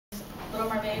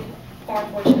some are made for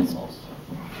unfortunate souls.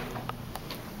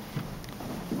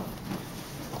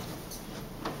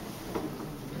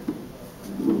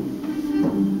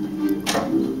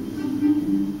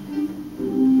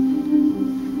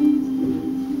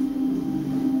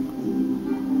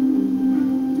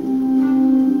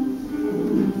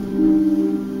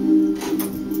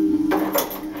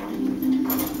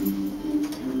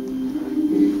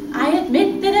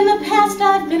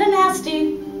 I've been a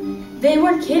nasty. They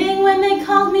weren't kidding when they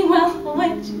called me, well, a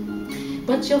witch.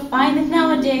 But you'll find that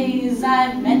nowadays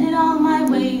I've mended all my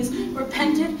ways,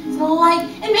 repented to the light,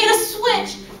 and made a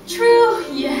switch. True,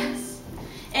 yes.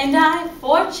 And I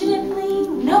fortunately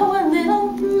know a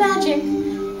little magic.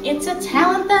 It's a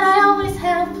talent that I always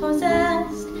have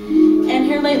possessed. And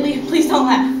here lately, please don't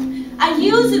laugh, I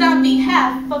use it on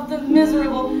behalf of the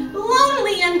miserable,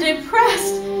 lonely, and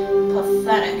depressed.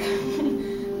 Pathetic.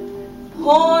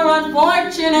 Poor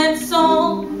unfortunate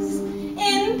souls,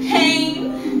 in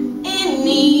pain, in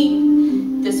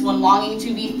need. This one longing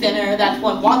to be thinner, that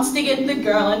one wants to get the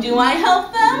girl, and do I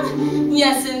help them?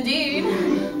 Yes, indeed.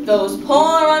 Those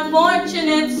poor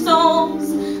unfortunate souls,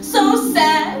 so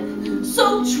sad,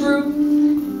 so true.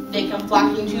 They come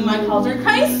flocking to my cauldron,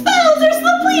 crying, spells or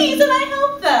so please, and I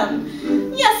help them.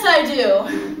 Yes, I do.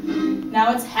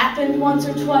 Now it's happened once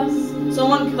or twice,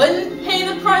 someone couldn't pay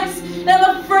the price, and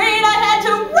I'm afraid I had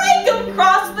to rake them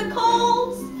across the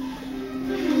coals.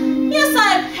 Yes,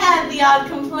 I've had the odd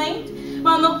complaint,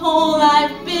 but on the whole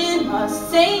I've been a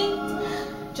saint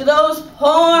to those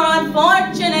poor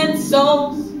unfortunate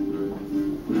souls.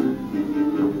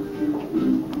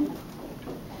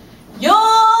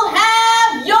 You'll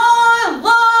have your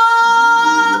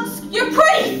looks, your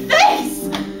pretty face,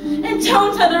 and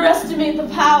don't underestimate the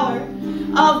power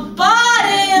of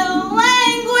body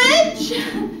language.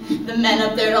 The men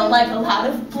up there don't like a lot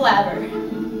of blabber.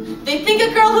 They think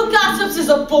a girl who gossips is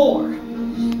a bore.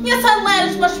 Yes, I'd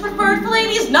lads much preferred for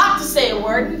ladies not to say a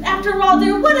word. After all,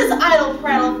 dear, what is idle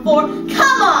prattle for?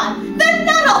 Come on, they're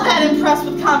not all that impressed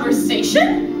with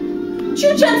conversation.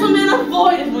 True gentlemen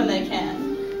avoid it when they can.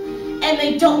 And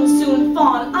they don't soon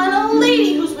fawn on a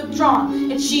lady who's withdrawn.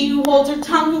 It's she who holds her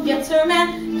tongue who gets her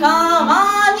man. Come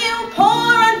on, you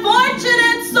poor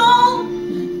unfortunate soul.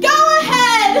 Go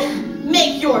ahead,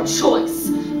 make your choice.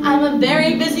 I'm a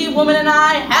very busy woman and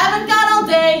I haven't got all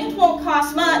day. It won't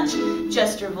cost much,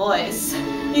 just your voice.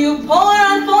 You poor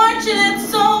unfortunate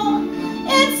soul.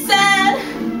 It's sad,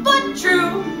 but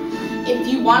true. If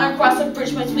you want to cross a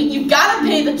bridge, my sweet, you've got to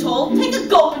pay the toll. Take a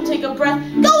gulp and take a breath.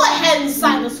 Go ahead and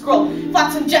sign the scroll.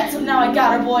 Flotsam jetsam, now I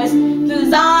got her, boys.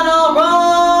 This on a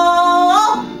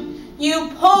roll. You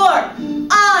poor,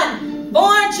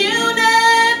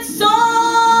 unfortunate soul.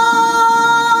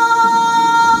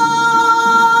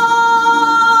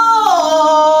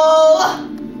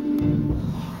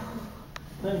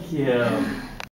 Thank you.